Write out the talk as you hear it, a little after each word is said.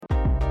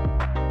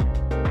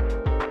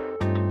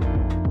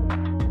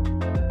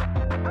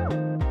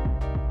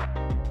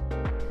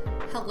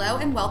Hello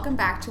and welcome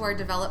back to our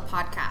Develop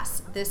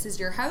podcast. This is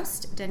your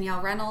host,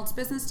 Danielle Reynolds,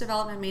 Business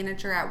Development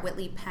Manager at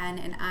Whitley Penn,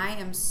 and I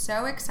am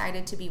so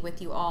excited to be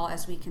with you all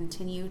as we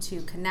continue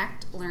to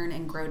connect, learn,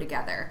 and grow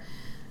together.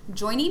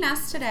 Joining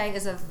us today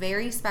is a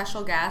very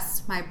special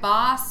guest, my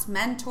boss,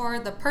 mentor,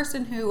 the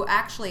person who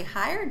actually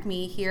hired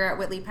me here at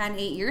Whitley Penn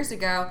 8 years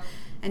ago,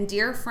 and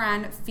dear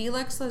friend,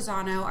 Felix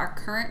Lozano, our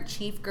current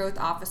Chief Growth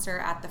Officer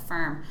at the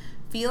firm.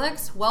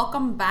 Felix,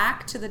 welcome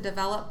back to the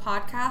Develop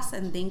podcast,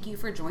 and thank you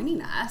for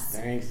joining us.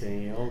 Thanks,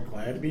 Danielle.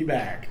 Glad to be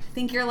back.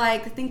 I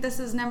think this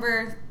is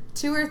number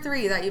 2 or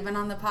 3 that you've been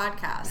on the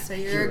podcast, so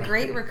you're a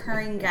great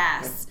recurring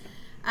guest.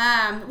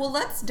 Well,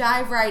 let's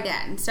dive right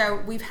in.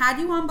 So we've had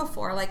you on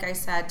before, like I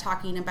said,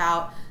 talking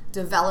about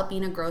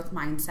developing a growth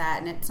mindset,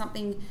 and it's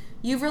something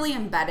you've really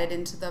embedded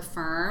into the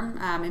firm,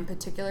 in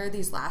particular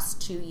these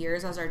last 2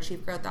 years as our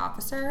Chief Growth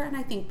Officer, and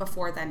I think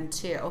before then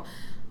too.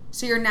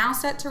 So you're now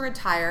set to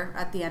retire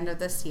at the end of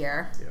this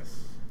year.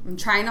 Yes. I'm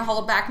trying to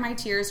hold back my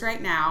tears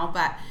right now,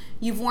 but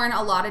you've worn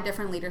a lot of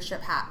different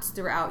leadership hats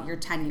throughout your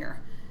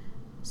tenure.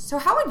 So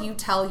how would you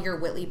tell your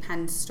Whitley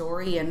Penn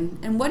story,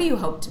 and what do you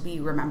hope to be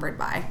remembered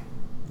by?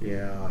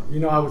 Yeah,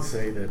 I would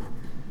say that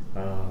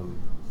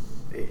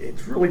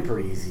it's really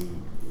pretty easy.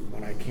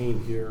 When I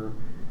came here,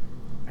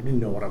 I didn't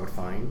know what I would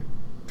find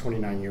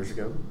 29 years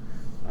ago,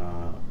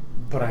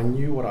 but I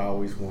knew what I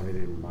always wanted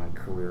in my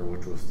career,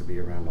 which was to be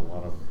around a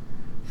lot of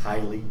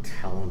highly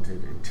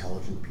talented,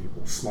 intelligent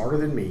people, smarter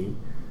than me,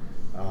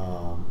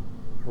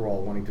 who are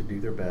all wanting to do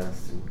their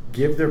best and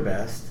give their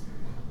best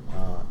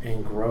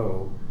and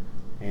grow.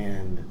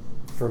 And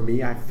for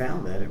me, I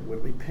found that at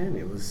Whitley Penn.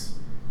 It was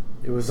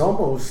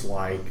almost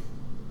like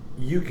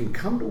you can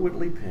come to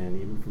Whitley Penn,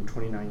 even from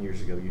 29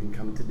 years ago, you can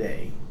come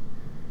today.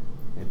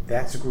 If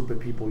that's a group of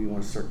people you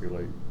want to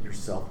circulate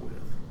yourself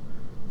with,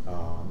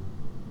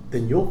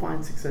 then you'll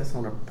find success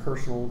on a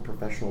personal,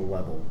 professional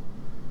level.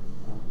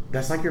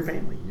 That's like your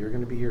family. You're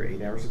going to be here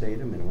 8 hours a day at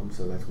a minimum,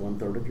 so that's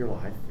 1/3 of your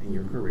life in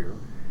your career.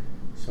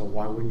 So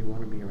why wouldn't you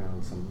want to be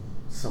around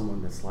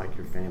someone that's like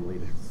your family,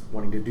 that's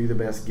wanting to do the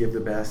best, give the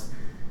best,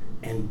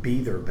 and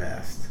be their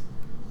best?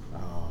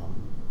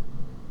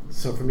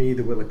 So for me,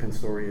 the Whitley Penn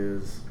story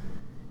is,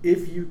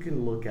 if you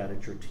can look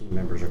at your team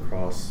members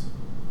across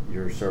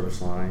your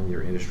service line,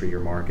 your industry, your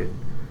market,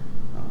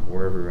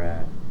 wherever you're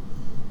at,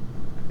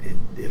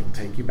 it'll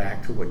take you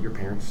back to what your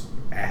parents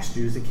asked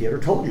you as a kid or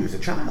told you as a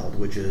child,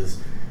 which is,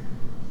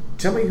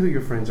 tell me who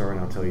your friends are and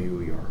I'll tell you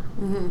who you are.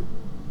 Mm-hmm.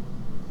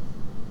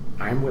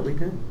 I'm Whitley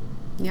Penn.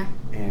 Yeah.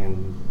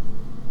 And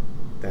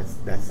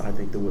that's I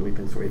think the Whitley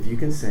Penn story. If you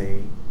can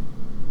say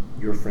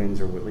your friends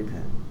are Whitley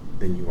Penn,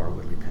 then you are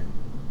Whitley Penn.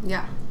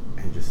 Yeah.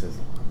 And it just says a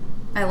lot.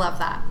 I love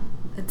that.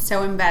 It's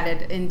so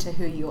embedded into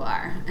who you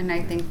are. And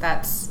I think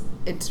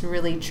it's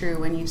really true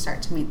when you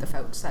start to meet the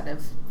folks that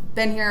have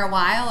been here a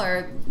while,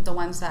 or the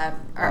ones that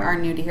are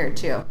new to here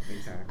too.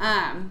 Exactly.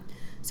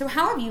 So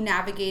how have you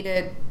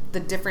navigated the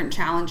different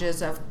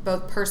challenges of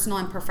both personal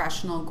and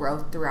professional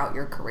growth throughout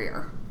your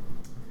career?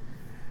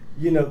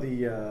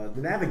 The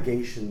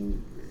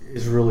navigation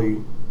is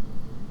really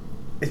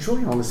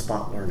on the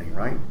spot learning,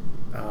 right?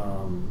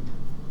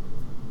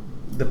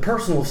 The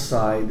personal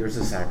side, there's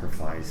a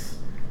sacrifice,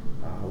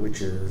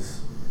 which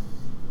is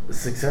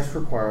success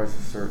requires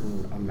a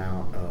certain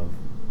amount of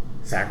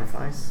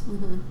sacrifice.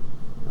 Mm-hmm.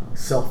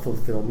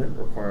 Self-fulfillment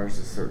requires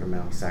a certain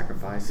amount of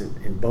sacrifice.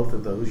 In both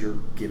of those, you're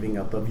giving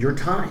up of your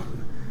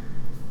time.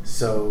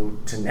 So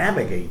to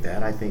navigate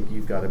that, I think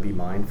you've got to be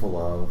mindful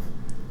of,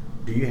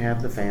 do you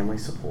have the family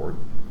support?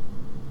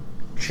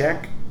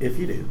 Check if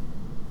you do.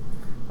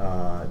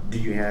 Do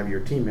you have your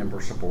team member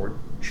support?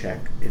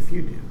 Check if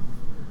you do.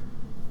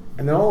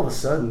 And then all of a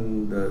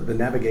sudden, the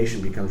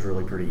navigation becomes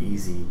really pretty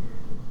easy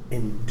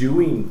in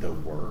doing the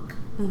work,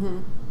 mm-hmm.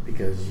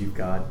 because you've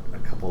got a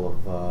couple of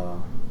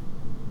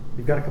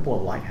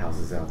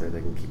lighthouses out there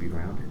that can keep you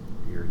grounded.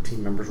 Your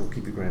team members will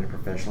keep you grounded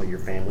professionally. Your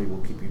family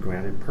will keep you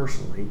grounded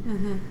personally.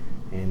 Mm-hmm.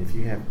 And if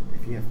you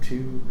have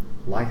 2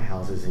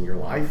 lighthouses in your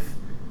life,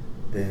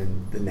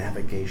 then the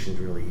navigation is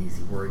really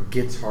easy. Where it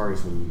gets hard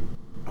is when you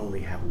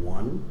only have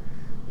one.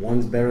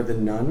 One's better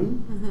than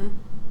none. Mm-hmm.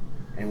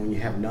 And when you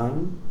have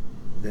none,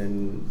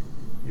 then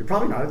you're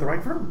probably not at the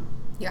right firm.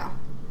 Yeah.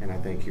 And I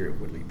think here at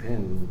Whitley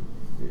Penn,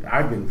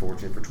 I've been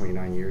fortunate for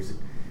 29 years.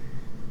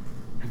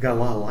 I've got a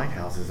lot of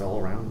lighthouses all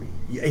around me.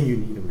 And you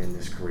need them in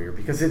this career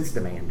because it's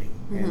demanding.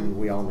 Mm-hmm. And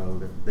we all know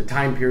that the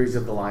time periods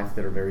of the life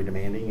that are very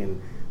demanding, and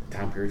the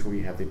time periods where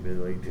you have the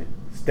ability to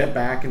step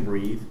back and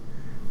breathe,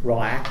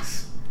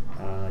 relax.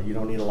 You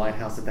don't need a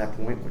lighthouse at that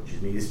point. What you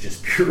need is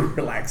just pure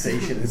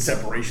relaxation and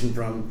separation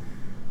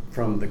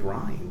from the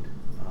grind.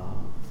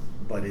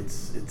 But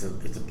it's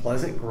a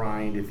pleasant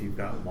grind if you've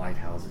got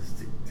lighthouses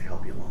to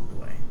help you along the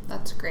way.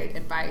 That's great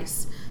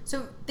advice.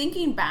 So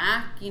thinking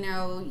back,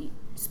 you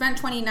spent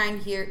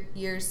 29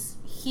 years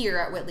here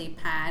at Whitley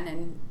Penn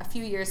and a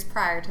few years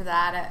prior to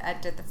that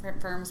at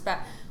different firms, but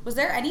was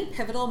there any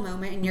pivotal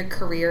moment in your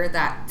career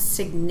that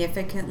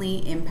significantly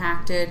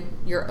impacted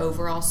your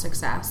overall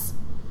success?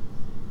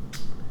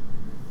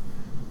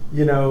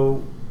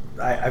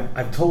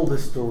 I've told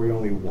this story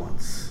only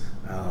once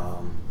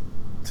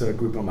to a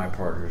group of my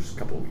partners a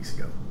couple of weeks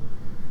ago.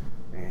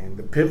 And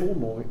the pivotal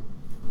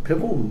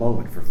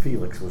moment for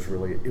Felix was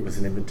it was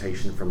an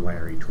invitation from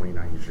Larry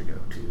 29 years ago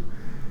to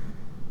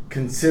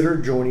consider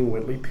joining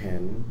Whitley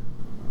Penn,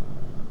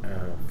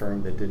 a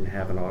firm that didn't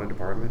have an audit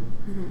department,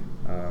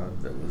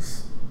 that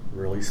was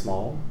really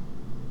small,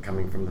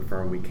 coming from the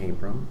firm we came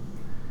from.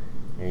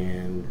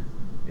 And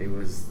it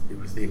was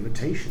the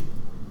invitation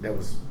that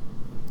was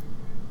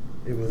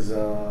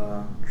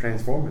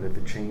transformative.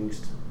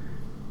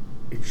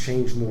 It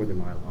changed more than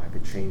my life.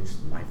 It changed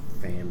my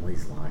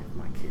family's life,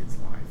 my kids'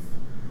 life.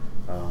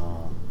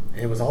 And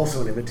it was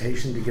also an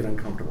invitation to get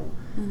uncomfortable.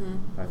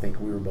 I think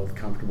we were both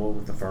comfortable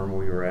with the firm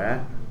we were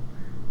at.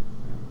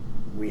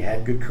 We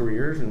had good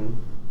careers, and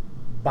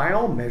by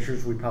all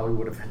measures, we probably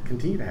would have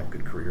continued to have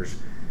good careers.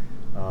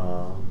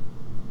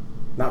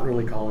 Not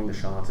really calling the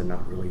shots and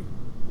not really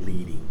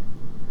leading.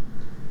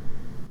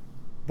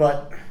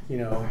 But,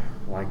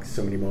 like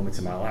so many moments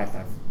in my life,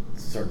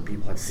 certain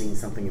people have seen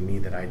something in me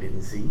that I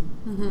didn't see.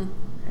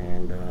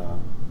 And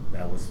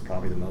that was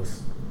probably the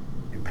most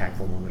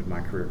impactful moment in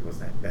my career, was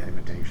that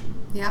invitation.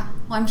 Yeah.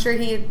 Well, I'm sure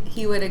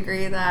he would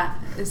agree that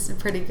it's a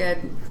pretty good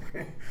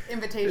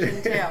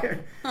invitation too.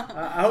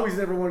 I always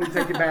never wanted to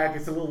take it back.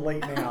 It's a little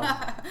late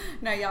now.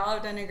 No, y'all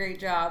have done a great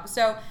job.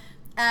 So,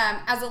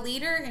 as a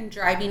leader in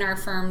driving our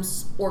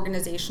firm's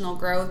organizational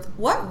growth,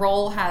 what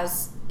role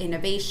has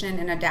innovation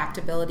and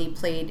adaptability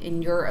played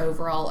in your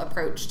overall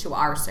approach to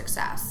our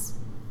success?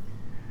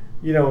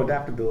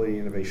 Adaptability,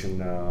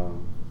 innovation,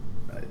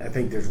 I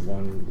think there's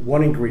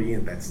one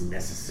ingredient that's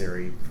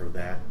necessary for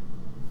that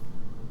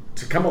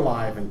to come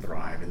alive and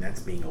thrive, and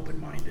that's being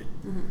open-minded.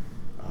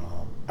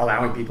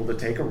 Allowing people to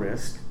take a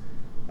risk.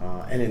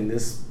 And in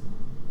this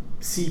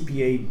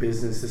CPA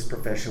business, this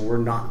profession, we're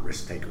not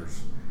risk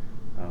takers.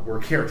 We're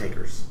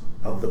caretakers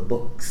of the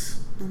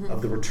books,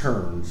 of the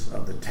returns,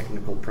 of the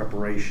technical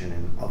preparation,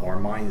 and of our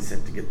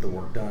mindset to get the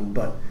work done.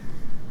 But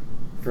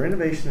for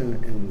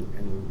innovation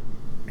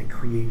and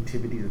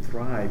creativity to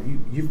thrive,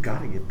 you've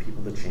got to give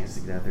people the chance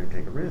to get out there and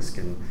take a risk.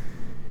 And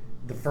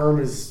the firm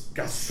has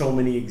got so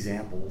many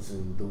examples,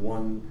 and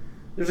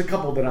there's a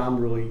couple that I'm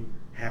really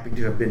happy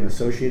to have been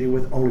associated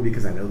with, only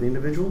because I know the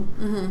individual.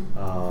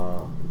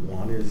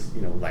 One is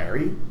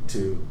Larry,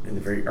 in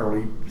the very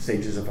early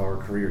stages of our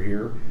career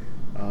here.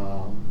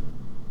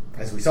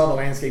 As we saw the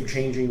landscape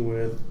changing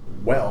with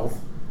wealth,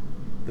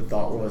 the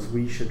thought was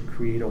we should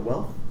create a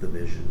wealth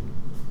division.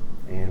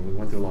 And we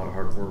went through a lot of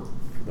hard work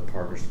for the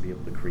partners to be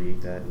able to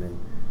create that, and then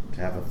to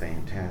have a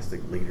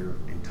fantastic leader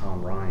in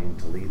Tom Ryan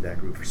to lead that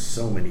group for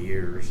so many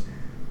years.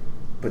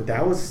 But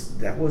that was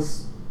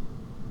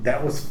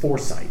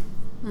foresight.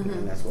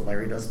 And that's what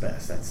Larry does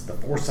best. That's the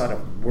foresight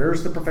of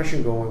where's the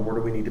profession going, where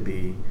do we need to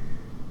be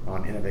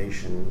on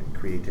innovation and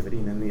creativity.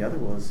 And then the other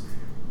was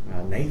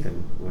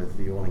Nathan with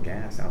the oil and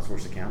gas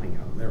outsourced accounting.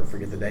 I'll never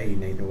forget the day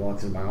Nathan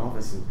walks into my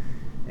office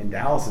in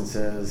Dallas and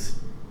says,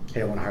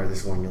 "Hey, I want to hire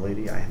this one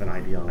lady. I have an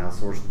idea on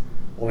outsourced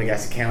oil and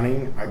gas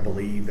accounting. I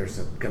believe there's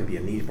going to be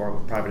a need for it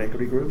with private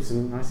equity groups."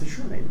 And I said,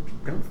 "Sure, Nathan,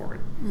 go for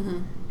it."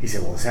 He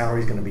said, "Well, the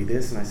salary is going to be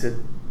this." And I said,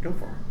 "Go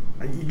for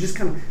it." You just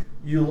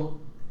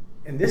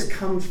and this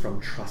comes from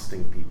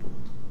trusting people.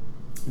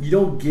 You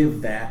don't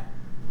give that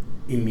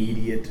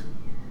immediate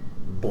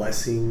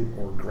blessing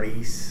or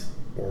grace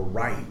or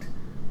right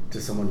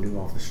to someone new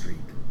off the street.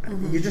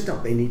 You just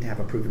don't. They need to have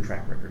a proven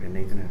track record, and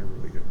Nathan had a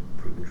really good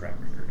proven track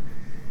record.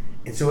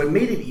 And so it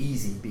made it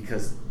easy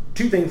because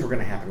two things were going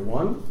to happen.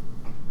 One,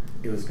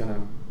 it was going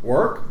to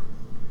work.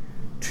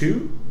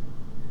 Two,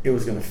 it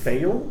was going to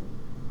fail.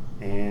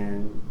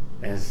 And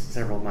as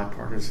several of my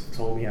partners have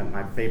told me,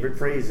 my favorite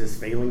phrase is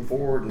failing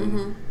forward.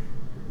 And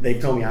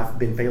they've told me I've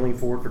been failing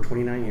forward for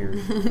 29 years.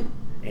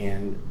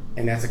 and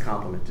that's a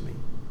compliment to me.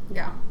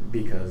 Yeah.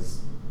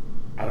 Because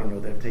I don't know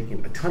that I've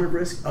taken a ton of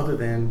risk, other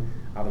than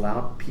I've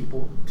allowed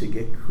people to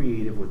get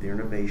creative with their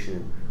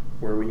innovation,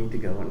 where we need to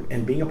go,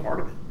 and being a part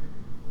of it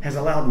has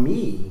allowed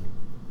me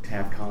to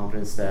have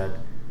confidence that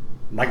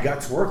my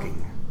gut's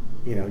working.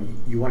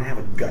 You want to have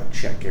a gut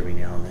check every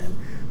now and then.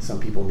 Some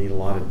people need a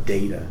lot of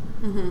data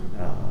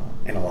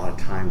and a lot of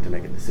time to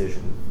make a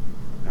decision.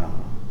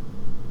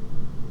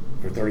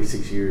 For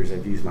 36 years,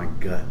 I've used my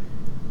gut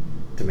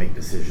to make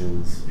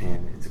decisions,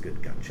 and it's a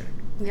good gut check.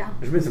 Yeah.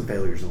 There's been some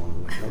failures along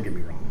the way, don't get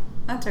me wrong.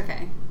 That's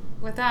okay.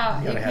 You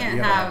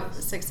can't have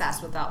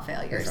success without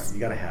failures. That's right. You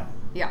got to have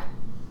them. Yeah.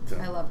 So.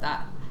 I love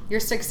that. Your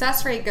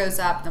success rate goes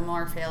up the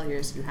more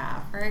failures you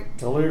have, right?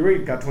 Totally agree.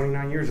 Got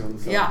 29 years of them,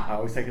 so yeah. I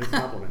always take it as a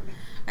compliment.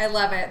 I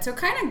love it. So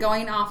kind of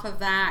going off of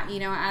that,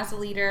 as a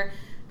leader,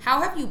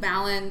 how have you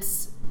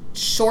balanced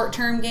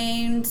short-term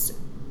gains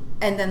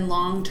and then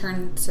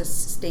long-term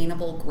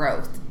sustainable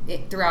growth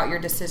throughout your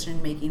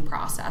decision-making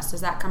process?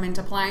 Does that come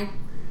into play?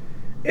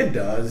 It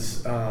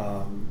does.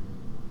 I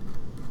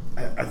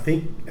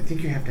think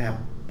you have to have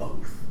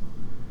both.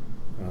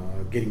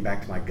 Getting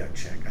back to my gut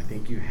check, I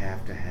think you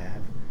have to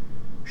have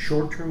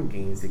short-term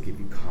gains that give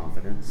you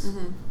confidence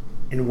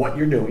in what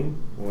you're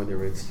doing,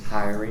 whether it's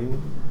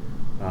hiring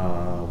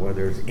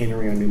whether it's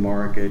entering a new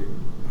market,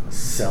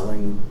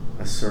 selling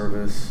a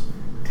service,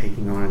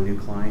 taking on a new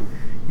client.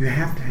 You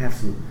have to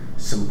have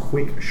some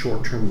quick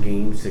short-term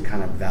gains to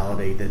kind of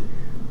validate that,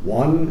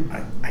 one,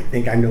 I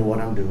think I know what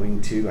I'm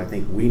doing. Two, I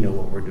think we know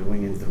what we're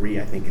doing. And three,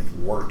 I think it's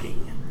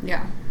working.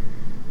 Yeah.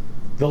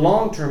 The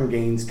long-term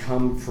gains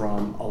come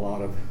from a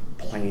lot of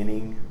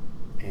planning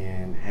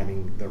and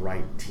having the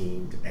right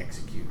team to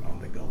execute on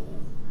the goal.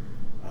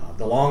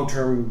 The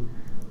long-term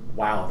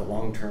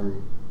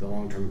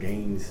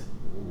gains,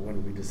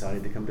 when we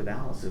decided to come to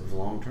Dallas, it was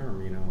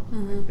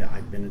long-term.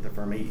 I'd been at the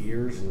firm 8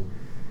 years, and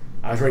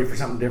I was ready for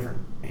something different.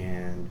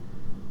 And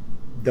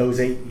those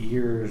 8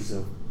 years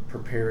of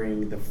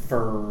preparing the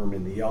firm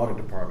and the audit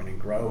department and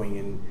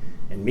growing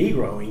and me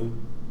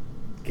growing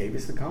gave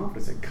us the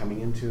confidence that coming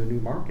into a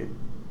new market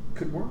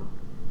could work.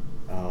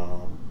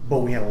 But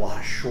we had a lot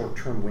of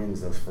short-term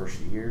wins those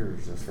first 8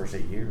 years.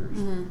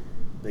 Mm-hmm.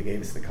 They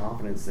gave us the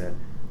confidence that,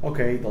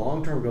 okay, the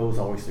long-term goal is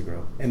always to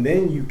grow. And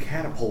then you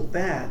catapult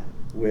that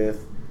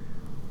with,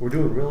 we're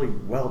doing really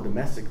well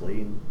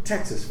domestically in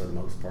Texas for the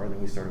most part. And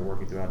then we started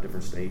working throughout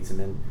different states. And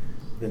then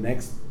the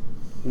next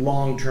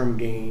long-term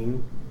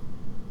gain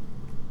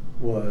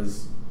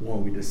was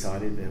when we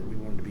decided that we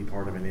wanted to be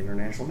part of an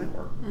international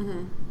network.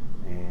 Mm-hmm.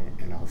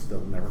 And I'll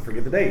still never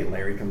forget the day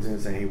Larry comes in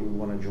and says, hey, we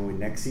want to join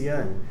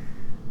Nexia. And,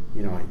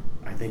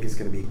 I think it's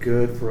going to be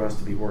good for us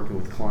to be working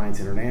with clients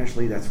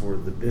internationally. That's where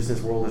the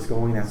business world is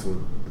going. That's where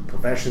the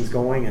profession's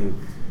going. And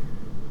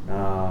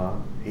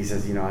he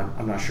says,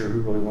 I'm not sure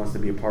who really wants to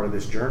be a part of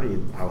this journey.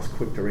 And I was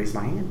quick to raise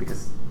my hand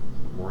because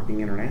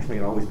working internationally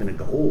had always been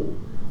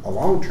a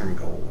long-term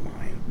goal of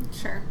mine.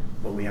 Sure.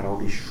 But we had all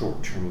these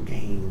short-term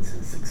gains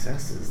and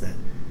successes that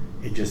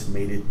it just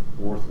made it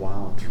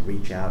worthwhile to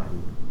reach out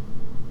and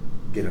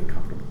get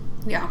uncomfortable.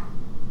 Yeah.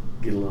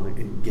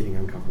 Getting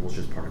uncomfortable is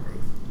just part of growth.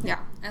 Yeah,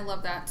 I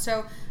love that.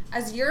 So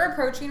as you're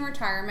approaching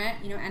retirement,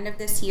 end of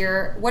this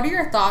year, what are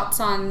your thoughts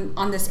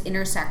on this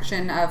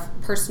intersection of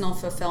personal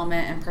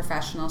fulfillment and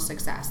professional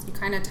success? You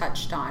kind of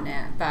touched on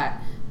it, but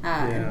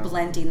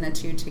blending the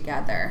two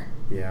together.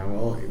 Yeah,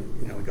 well,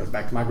 it goes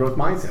back to my growth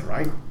mindset,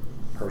 right?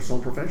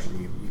 Personal and professional.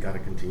 You got to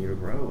continue to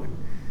grow. And,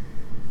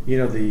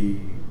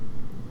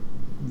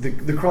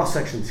 the cross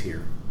sections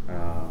here,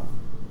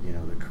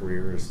 the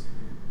career is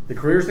the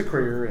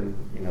career, and,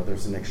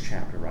 there's the next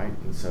chapter, right?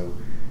 And so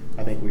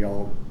I think we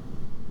all,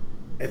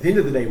 at the end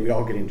of the day, we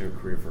all get into a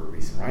career for a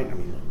reason, right? I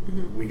mean,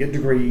 mm-hmm. We get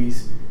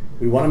degrees,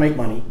 we want to make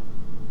money.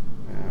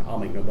 I'll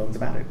make no bones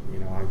about it.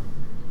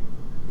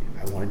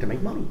 I wanted to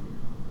make money.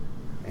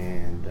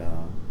 And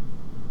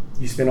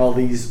you spend all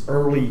these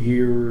early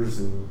years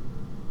and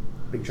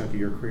big chunk of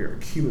your career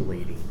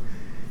accumulating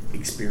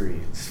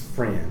experience,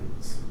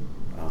 friends,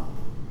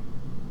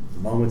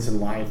 moments in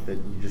life that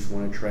you just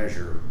want to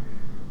treasure.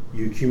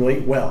 You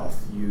accumulate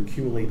wealth. You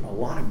accumulate a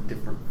lot of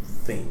different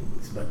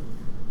things. But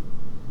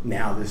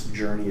now this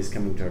journey is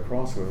coming to a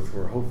crossroads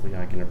where hopefully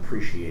I can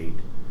appreciate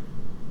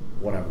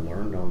what I've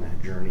learned on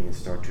that journey and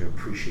start to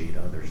appreciate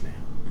others now.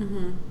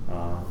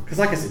 Because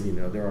like I said,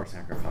 there are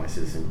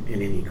sacrifices in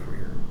any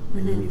career, mm-hmm.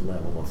 in any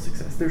level of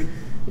success. There's,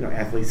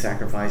 athletes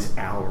sacrifice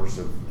hours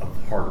of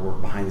hard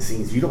work behind the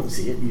scenes. You don't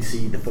see it. You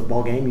see the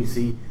football game. You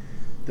see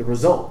the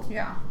result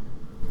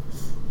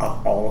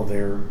of all of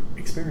their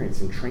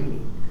experience and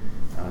training.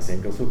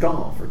 Same goes with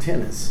golf or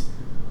tennis.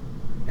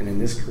 And in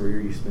this career,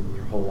 you spend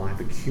your whole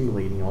life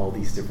accumulating all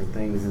these different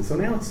things. And so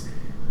now it's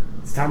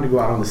time to go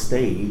out on the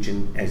stage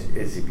and as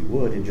if you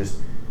would, and just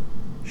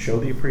show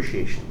the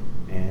appreciation.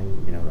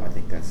 And I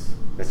think that's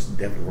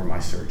definitely where my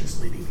search is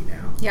leading me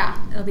now. Yeah,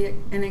 it'll be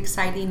an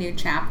exciting new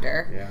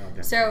chapter. Yeah,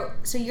 definitely.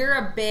 So you're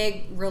a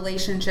big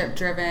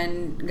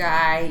relationship-driven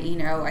guy.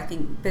 I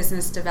think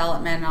business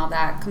development and all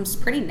that comes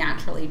pretty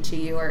naturally to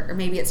you, or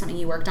maybe it's something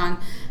you worked on.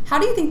 How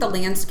do you think the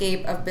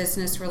landscape of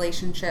business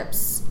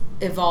relationships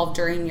evolved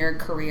during your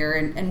career,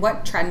 and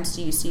what trends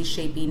do you see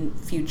shaping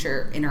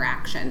future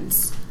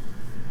interactions?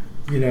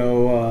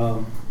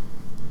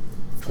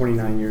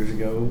 29 years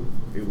ago,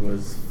 it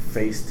was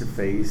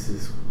face-to-face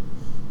is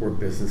where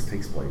business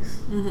takes place.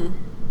 Mm-hmm.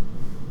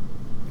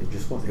 It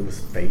just was. It was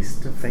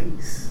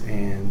face-to-face,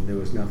 and there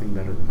was nothing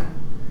better than that.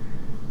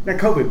 Now,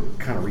 COVID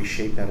kind of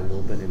reshaped that a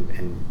little bit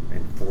and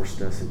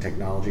forced us, and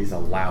technologies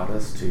allowed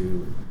us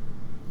to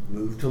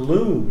move to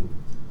Loom.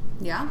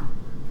 Yeah.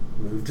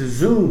 Move to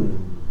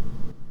Zoom.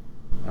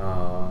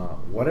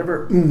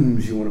 Whatever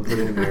you want to put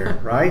in there,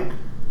 right?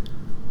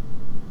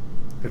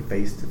 But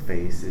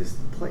face-to-face is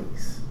the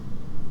place.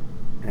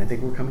 And I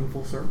think we're coming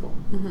full circle.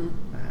 Mm-hmm.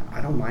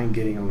 I don't mind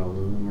getting on a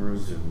Loom or a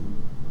Zoom.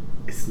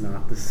 It's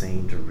not the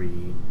same to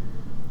read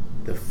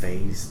the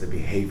face, the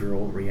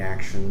behavioral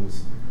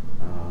reactions,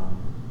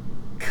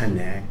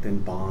 connect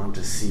and bond,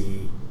 to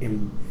see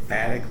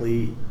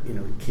emphatically,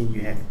 can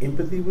you have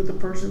empathy with the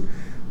person,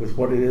 with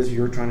what it is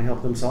you're trying to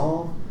help them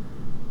solve?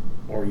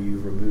 Or you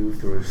remove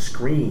through a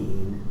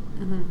screen,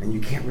 mm-hmm. and you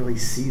can't really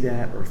see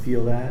that or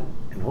feel that,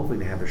 and hopefully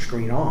they have their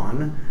screen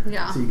on,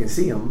 so you can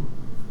see them.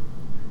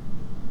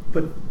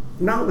 But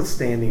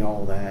notwithstanding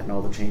all that and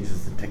all the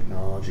changes in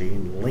technology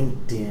and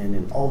LinkedIn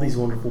and all these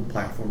wonderful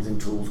platforms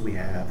and tools we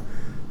have,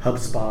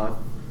 HubSpot,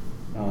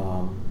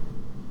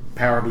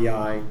 Power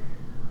BI,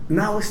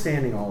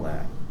 notwithstanding all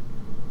that,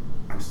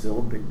 I'm still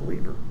a big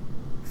believer.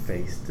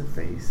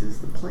 Face-to-face is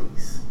the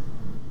place.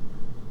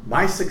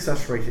 My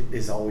success rate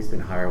has always been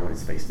higher when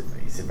it's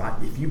face-to-face.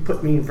 If you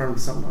put me in front of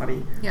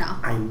somebody,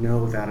 I know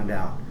without a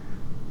doubt,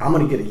 I'm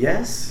going to get a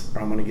yes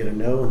or I'm going to get a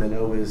no, and the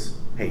no is,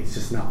 hey, it's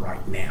just not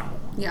right now.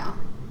 Yeah.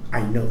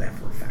 I know that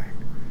for a fact.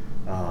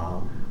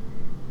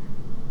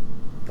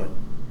 But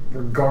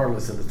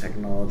regardless of the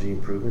technology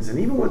improvements, and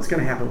even what's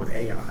going to happen with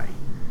AI,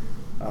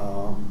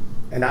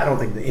 and I don't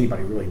think that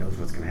anybody really knows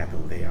what's going to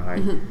happen with AI.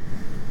 Mm-hmm.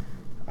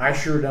 I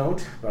sure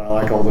don't, but I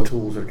like all the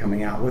tools that are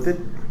coming out with it.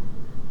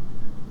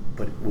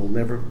 But it will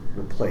never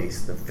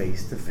replace the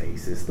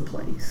face-to-face is the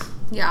place.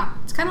 Yeah,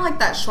 it's kind of like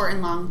that short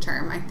and long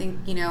term. I think,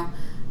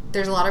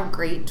 there's a lot of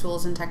great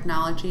tools and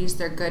technologies.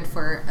 They're good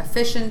for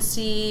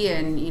efficiency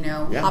and,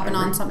 hopping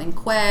on something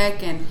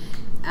quick. And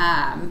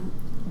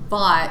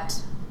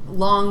but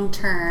long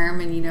term,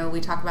 and, we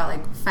talk about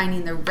like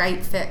finding the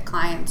right fit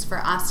clients for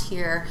us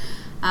here.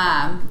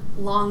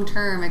 Long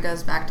term, it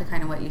goes back to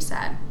kind of what you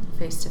said.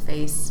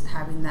 Face-to-face,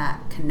 having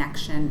that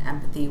connection,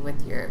 empathy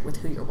with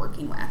who you're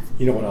working with.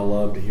 You know what I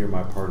love to hear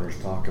my partners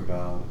talk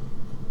about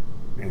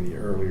in the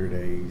earlier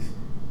days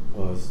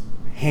was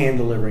hand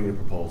delivering the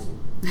proposal.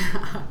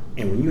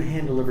 And when you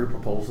hand deliver a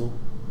proposal,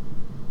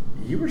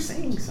 you were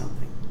saying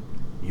something.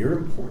 You're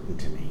important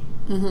to me.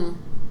 Mm-hmm.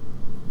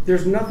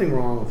 There's nothing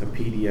wrong with a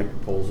PDF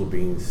proposal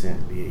being sent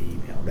via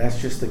email. That's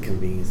just the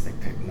convenience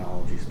that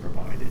technology's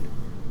provided.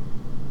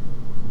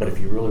 But if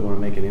you really want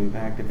to make an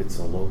impact, if it's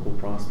a local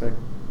prospect,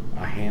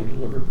 a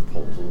hand-delivered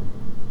proposal,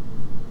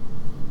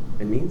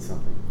 it means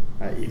something.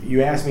 If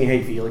you ask me,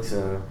 hey, Felix,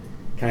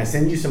 can I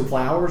send you some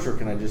flowers or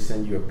can I just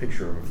send you a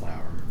picture of a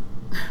flower?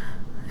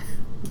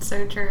 It's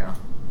so true.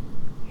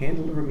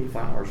 Hand-deliver me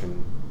flowers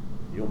and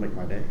you'll make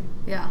my day.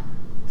 Yeah.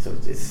 So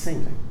it's the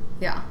same thing.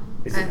 Yeah.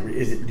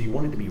 Do you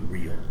want it to be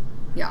real?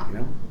 Yeah.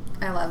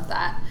 I love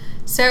that.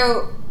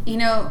 So,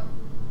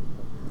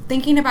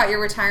 thinking about your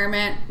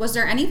retirement, was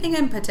there anything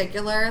in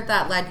particular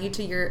that led you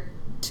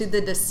to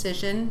the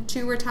decision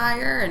to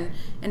retire,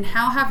 and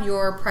how have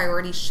your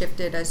priorities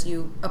shifted as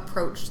you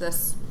approach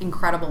this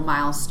incredible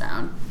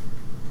milestone?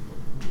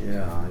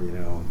 Yeah,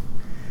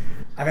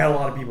 I've had a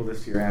lot of people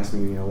this year ask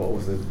me, what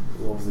was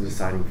the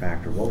deciding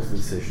factor? What was the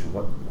decision?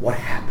 What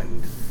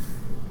happened?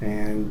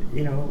 And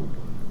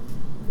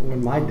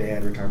when my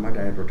dad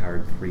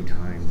retired 3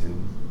 times,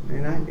 and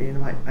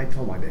I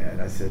told my dad,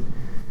 I said,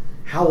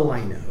 how will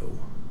I know?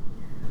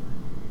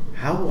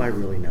 How will I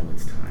really know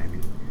it's time?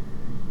 And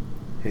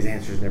his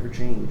answers never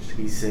changed.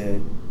 He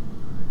said,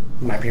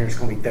 my parents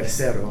call me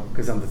tercero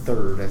because I'm the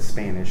third, that's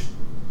Spanish.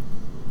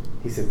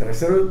 He said,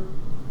 tercero,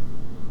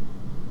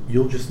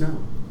 you'll just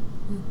know.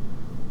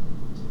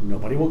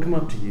 Nobody will come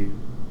up to you.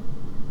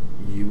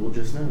 You will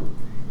just know.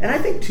 And I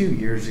think 2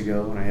 years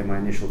ago when I had my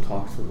initial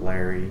talks with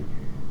Larry,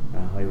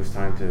 it was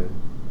time to,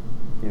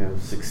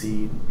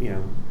 succeed,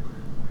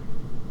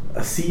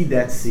 cede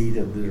that seat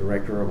of the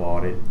director of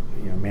audit.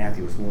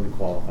 Matthew was more than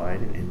qualified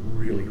and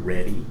really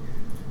ready.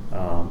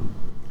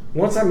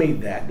 Once I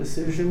made that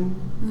decision,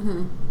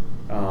 mm-hmm.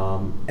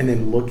 And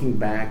then looking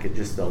back at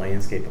just the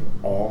landscape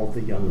of all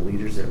the young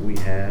leaders that we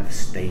have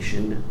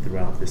stationed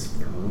throughout this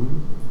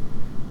firm,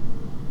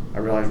 I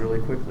realized really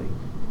quickly,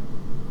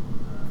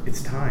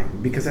 it's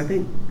time. Because I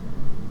think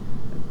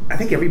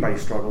everybody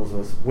struggles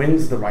with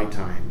when's the right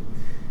time.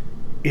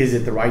 Is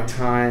it the right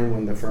time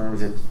when the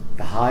firm's at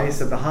the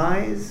highest of the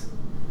highs?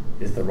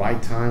 Is it the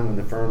right time when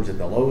the firm's at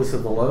the lowest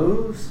of the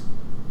lows?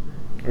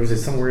 Or is it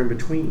somewhere in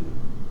between?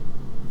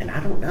 And I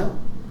don't know.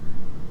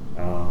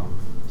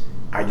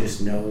 I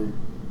just know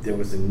there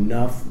was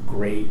enough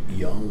great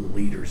young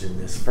leaders in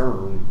this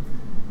firm,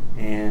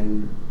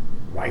 and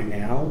right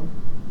now,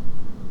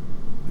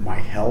 my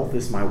health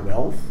is my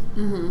wealth,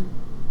 mm-hmm.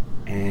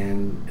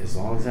 and as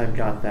long as I've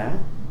got that,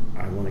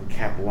 I want to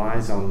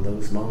capitalize on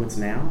those moments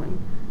now,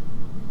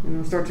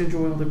 and start to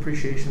enjoy all the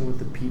appreciation with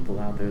the people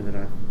out there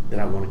that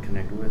I want to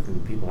connect with,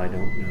 and people I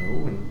don't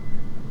know,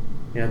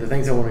 and the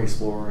things I want to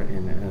explore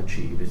and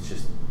achieve. It's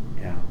just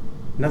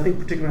nothing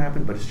particular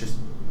happened, but it's just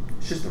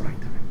the right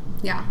time.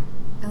 Yeah,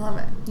 I love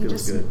it. You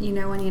Feels just good. You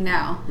know when you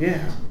know.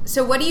 Yeah.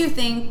 So what do you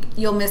think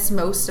you'll miss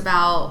most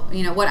about,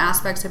 what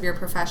aspects of your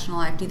professional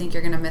life do you think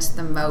you're going to miss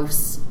the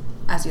most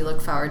as you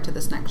look forward to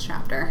this next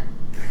chapter?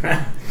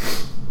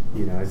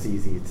 It's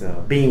easy. It's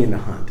being in the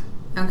hunt.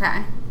 Okay.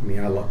 I mean,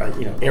 I love,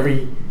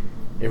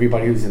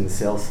 everybody who's in the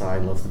sales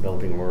side loves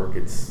developing work.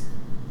 It's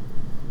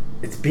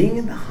being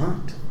in the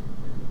hunt.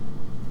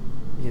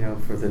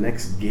 For the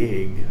next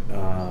gig,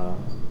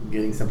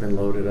 getting something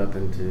loaded up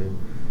into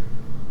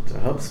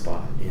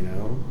HubSpot,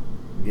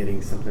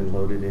 getting something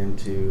loaded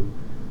into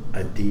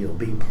a deal,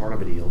 being part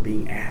of a deal,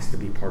 being asked to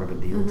be part of a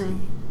deal mm-hmm.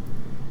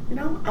 team.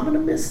 I'm going to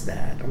miss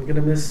that. I'm going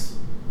to miss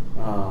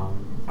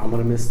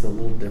the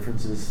little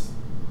differences.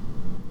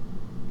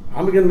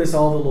 I'm going to miss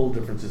all the little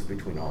differences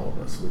between all of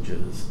us, which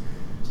is,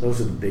 Those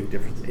are the big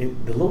differences.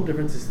 The little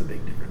difference is the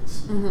big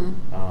difference.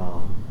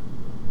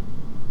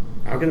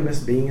 I'm going to miss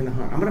being in the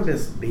hunt. I'm going to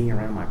miss being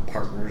around my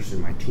partners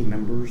and my team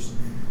members.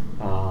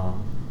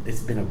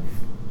 It's been a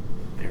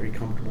very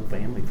comfortable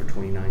family for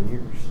 29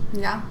 years.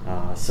 Yeah.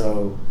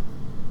 So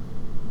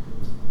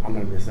I'm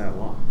going to miss that a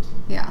lot.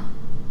 Yeah.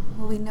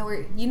 Well, we know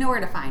you know where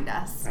to find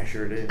us. I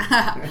sure do.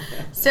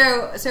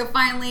 So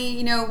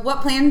finally,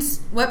 what plans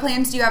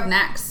do you have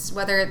next?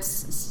 Whether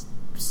it's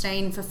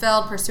staying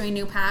fulfilled, pursuing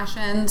new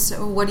passions,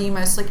 what are you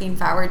most looking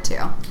forward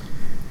to?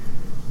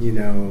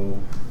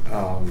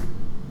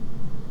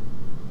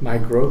 My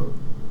growth,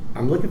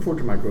 I'm looking forward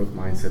to my growth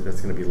mindset.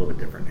 That's going to be a little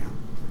bit different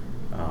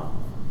now.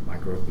 My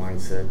growth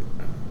mindset,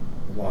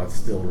 while it's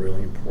still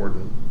really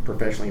important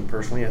professionally and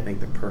personally, I think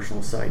the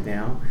personal side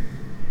now,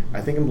 I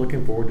think I'm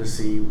looking forward to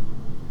see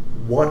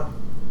what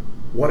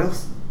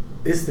else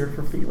is there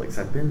for Felix.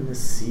 I've been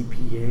this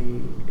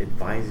CPA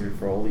advisor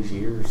for all these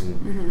years,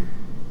 and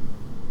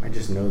I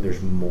just know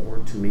there's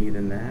more to me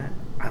than that.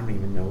 I don't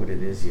even know what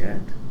it is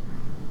yet,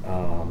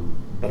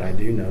 but I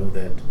do know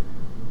that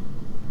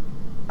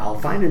I'll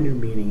find a new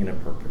meaning and a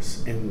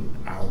purpose, and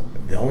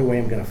the only way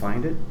I'm going to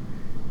find it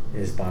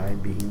is by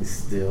being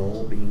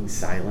still, being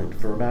silent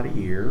for about a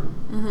year,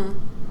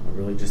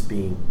 really just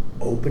being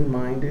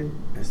open-minded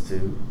as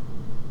to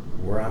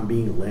where I'm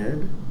being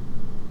led.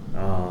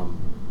 I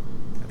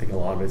think a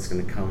lot of it's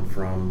going to come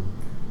from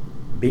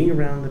being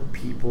around the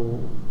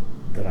people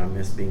that I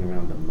miss being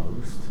around the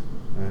most,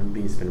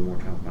 spending more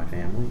time with my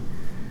family.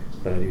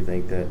 But I do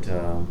think that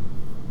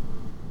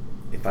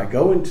if I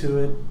go into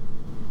it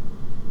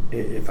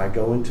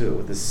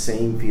with the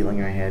same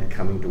feeling I had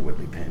coming to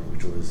Whitley Penn,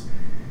 which was,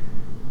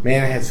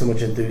 man, I had so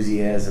much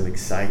enthusiasm,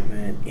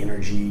 excitement,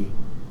 energy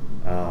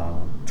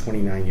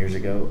 29 years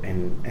ago,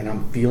 and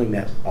I'm feeling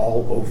that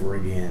all over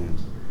again.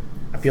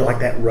 I feel like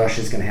that rush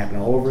is going to happen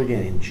all over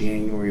again in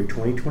January of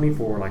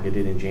 2024, like I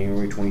did in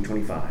January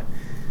 2025.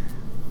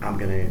 I'm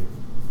going to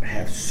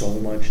have so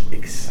much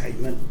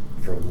excitement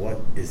for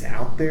what is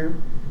out there,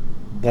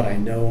 but I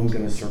know I'm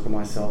going to circle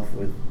myself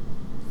with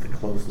the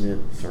close-knit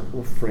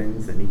circle of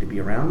friends that need to be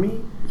around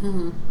me.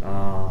 I'm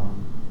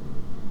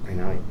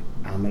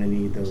going to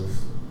need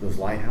those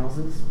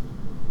lighthouses,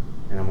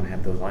 and I'm going to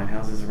have those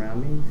lighthouses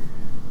around me.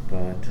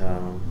 But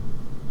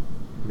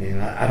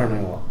man, I don't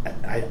know.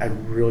 I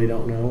really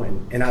don't know,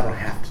 and I don't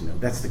have to know.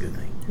 That's the good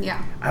thing.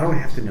 Yeah. I don't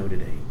have to know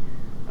today,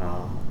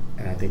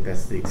 and I think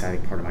that's the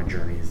exciting part of my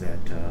journey, is that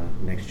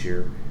next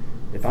year,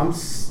 if I'm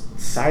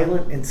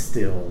silent and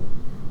still,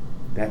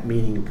 that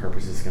meaning and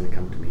purpose is going to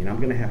come to me, and I'm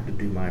going to have to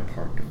do my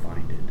part to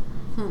find it.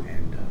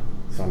 And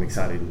so I'm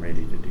excited and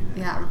ready to do that.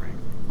 Yeah.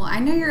 Well, I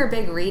know you're a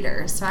big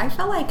reader, so I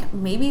feel like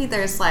maybe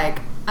there's like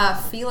a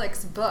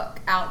Felix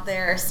book out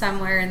there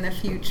somewhere in the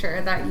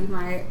future that you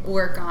might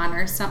work on,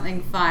 or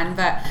something fun.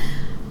 But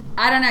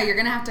I don't know, you're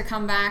going to have to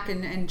come back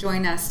and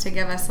join us to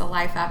give us a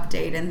life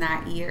update in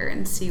that year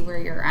and see where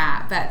you're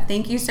at. But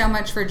thank you so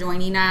much for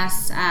joining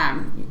us.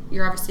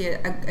 You're obviously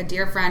a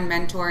dear friend,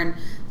 mentor, and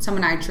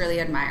someone I truly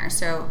admire.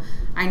 So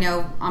I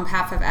know on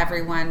behalf of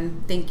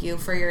everyone, thank you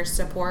for your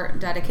support,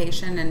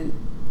 dedication, and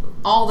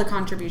all the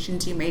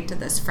contributions you made to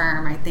this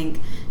firm. I think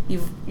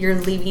you're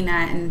leaving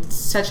it in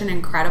such an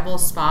incredible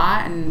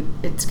spot, and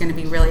it's going to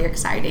be really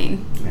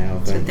exciting.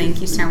 So thank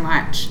you so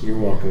much. You're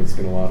welcome. It's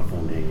been a lot of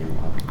fun, Daniel.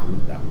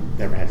 I've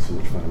never had so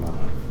much fun in my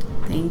life.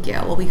 Thank you.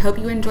 Well, we hope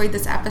you enjoyed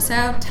this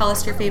episode. Tell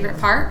us your favorite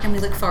part, and we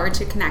look forward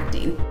to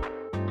connecting.